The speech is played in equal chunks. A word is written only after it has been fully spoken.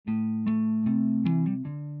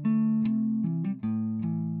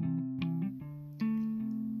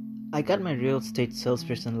I got my real estate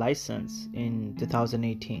salesperson license in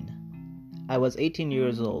 2018. I was 18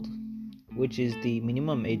 years old, which is the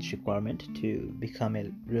minimum age requirement to become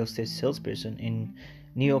a real estate salesperson in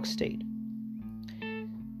New York State.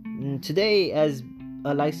 Today, as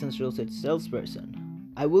a licensed real estate salesperson,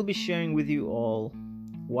 I will be sharing with you all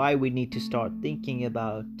why we need to start thinking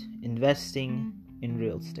about investing in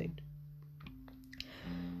real estate.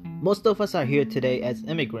 Most of us are here today as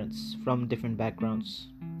immigrants from different backgrounds.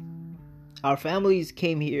 Our families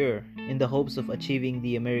came here in the hopes of achieving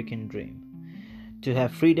the American dream, to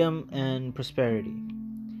have freedom and prosperity.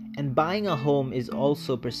 And buying a home is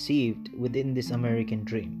also perceived within this American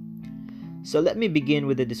dream. So let me begin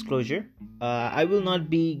with a disclosure. I will not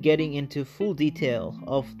be getting into full detail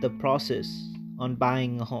of the process on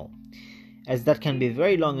buying a home, as that can be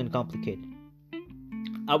very long and complicated.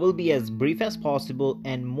 I will be as brief as possible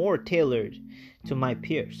and more tailored to my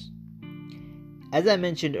peers. As I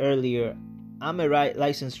mentioned earlier, I'm a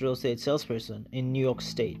licensed real estate salesperson in New York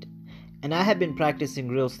State, and I have been practicing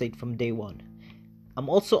real estate from day one. I'm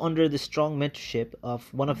also under the strong mentorship of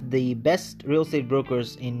one of the best real estate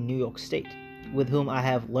brokers in New York State, with whom I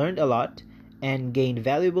have learned a lot and gained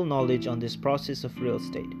valuable knowledge on this process of real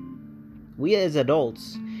estate. We as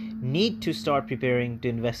adults need to start preparing to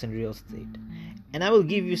invest in real estate, and I will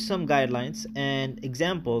give you some guidelines and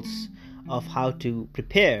examples of how to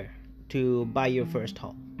prepare to buy your first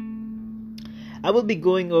home. I will be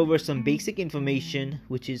going over some basic information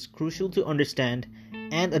which is crucial to understand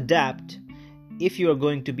and adapt if you are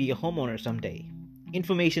going to be a homeowner someday.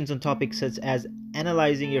 Information on topics such as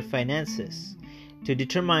analyzing your finances to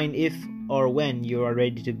determine if or when you are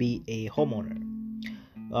ready to be a homeowner.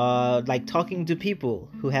 Like talking to people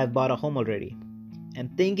who have bought a home already, and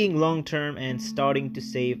thinking long term and starting to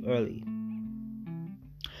save early.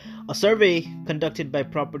 A survey conducted by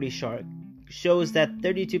Property Shark shows that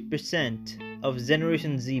 32% of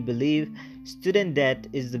Generation Z believe student debt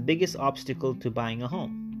is the biggest obstacle to buying a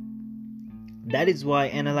home. That is why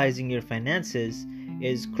analyzing your finances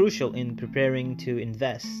is crucial in preparing to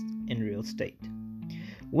invest in real estate.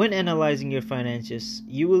 When analyzing your finances,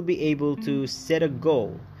 you will be able to set a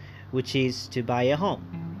goal, which is to buy a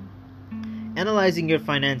home. Analyzing your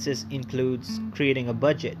finances includes creating a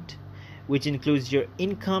budget, which includes your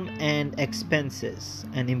income and expenses.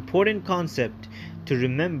 An important concept to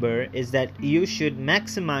remember is that you should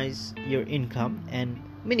maximize your income and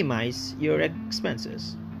minimize your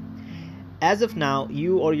expenses. As of now,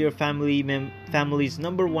 you or your family's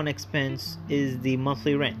number one expense is the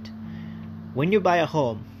monthly rent. When you buy a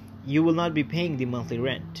home, you will not be paying the monthly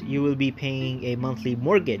rent. You will be paying a monthly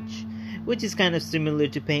mortgage, which is kind of similar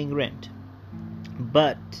to paying rent.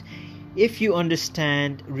 But if you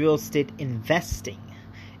understand real estate investing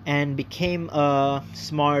and became a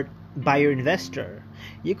smart buyer investor,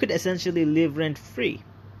 you could essentially live rent free.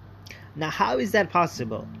 Now, how is that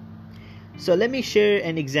possible? So let me share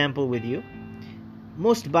an example with you.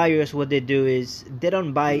 Most buyers, what they do is they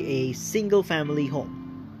don't buy a single family home.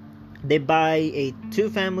 They buy a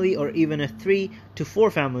 2-family or even a 3 to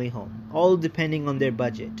 4 family home, all depending on their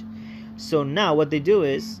budget. So now what they do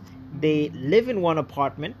is they live in one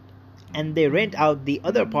apartment and they rent out the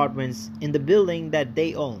other apartments in the building that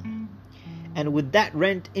they own. And with that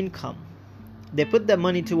rent income, they put the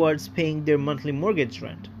money towards paying their monthly mortgage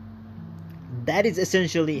rent. That is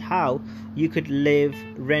essentially how you could live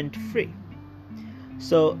rent free.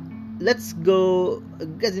 So let's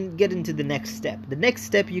get into the next step. The next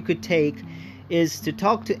step you could take is to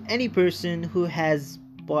talk to any person who has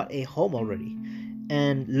bought a home already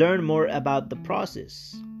and learn more about the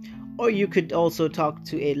process. Or you could also talk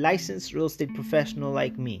to a licensed real estate professional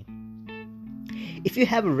like me. If you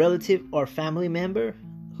have a relative or family member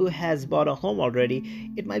who has bought a home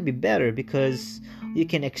already, it might be better because you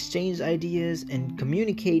can exchange ideas and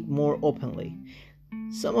communicate more openly.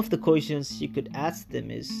 Some of the questions you could ask them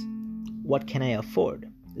is, what can I afford?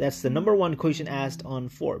 That's the number one question asked on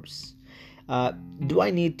Forbes. Do I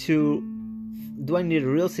need a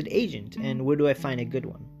real estate agent, and where do I find a good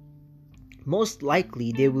one? Most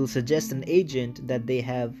likely they will suggest an agent that they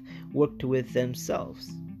have worked with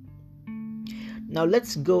themselves. Now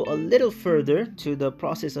let's go a little further to the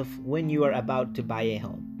process of when you are about to buy a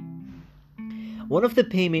home. One of the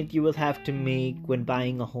payments you will have to make when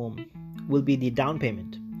buying a home will be the down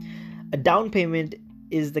payment. A down payment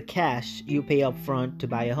is the cash you pay up front to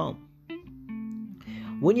buy a home.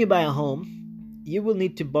 When you buy a home, you will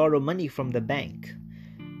need to borrow money from the bank.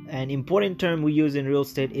 An important term we use in real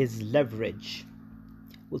estate is leverage.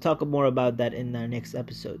 We'll talk more about that in our next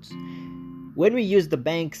episodes. When we use the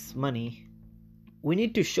bank's money, we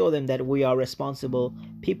need to show them that we are responsible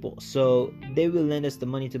people, so they will lend us the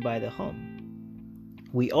money to buy the home.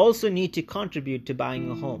 We also need to contribute to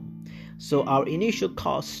buying a home, so our initial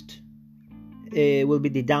cost will be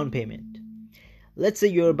the down payment. Let's say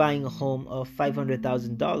you're buying a home of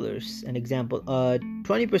 $500,000. An example, a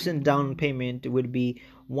 20% down payment would be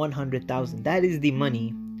 $100,000. That is the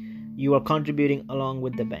money you are contributing along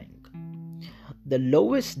with the bank. The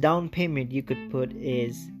lowest down payment you could put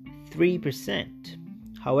is 3%.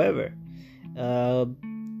 However,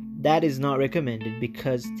 that is not recommended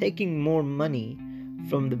because taking more money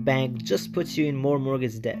from the bank just puts you in more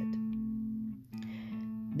mortgage debt.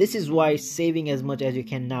 This is why saving as much as you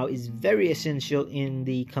can now is very essential in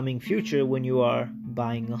the coming future when you are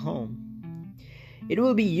buying a home. It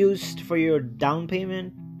will be used for your down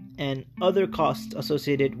payment and other costs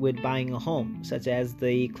associated with buying a home, such as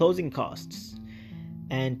the closing costs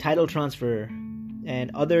and title transfer and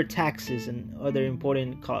other taxes and other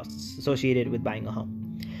important costs associated with buying a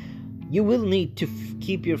home. You will need to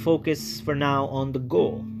keep your focus for now on the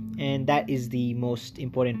goal, and that is the most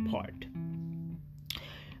important part.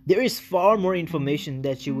 There is far more information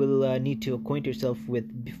that you will need to acquaint yourself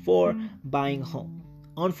with before buying a home.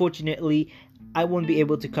 Unfortunately, I won't be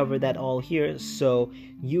able to cover that all here, so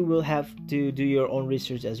you will have to do your own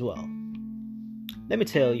research as well. Let me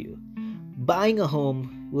tell you, buying a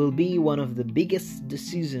home will be one of the biggest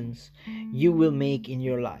decisions you will make in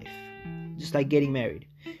your life, just like getting married.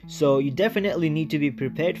 So you definitely need to be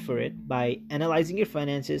prepared for it by analyzing your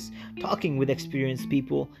finances, talking with experienced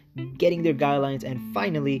people, getting their guidelines, and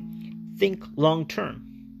finally, think long term.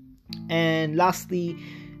 And lastly,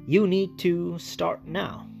 you need to start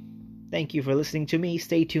now. Thank you for listening to me.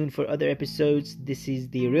 Stay tuned for other episodes. This is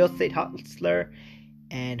the Real Estate Hustler,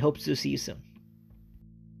 and hope to see you soon.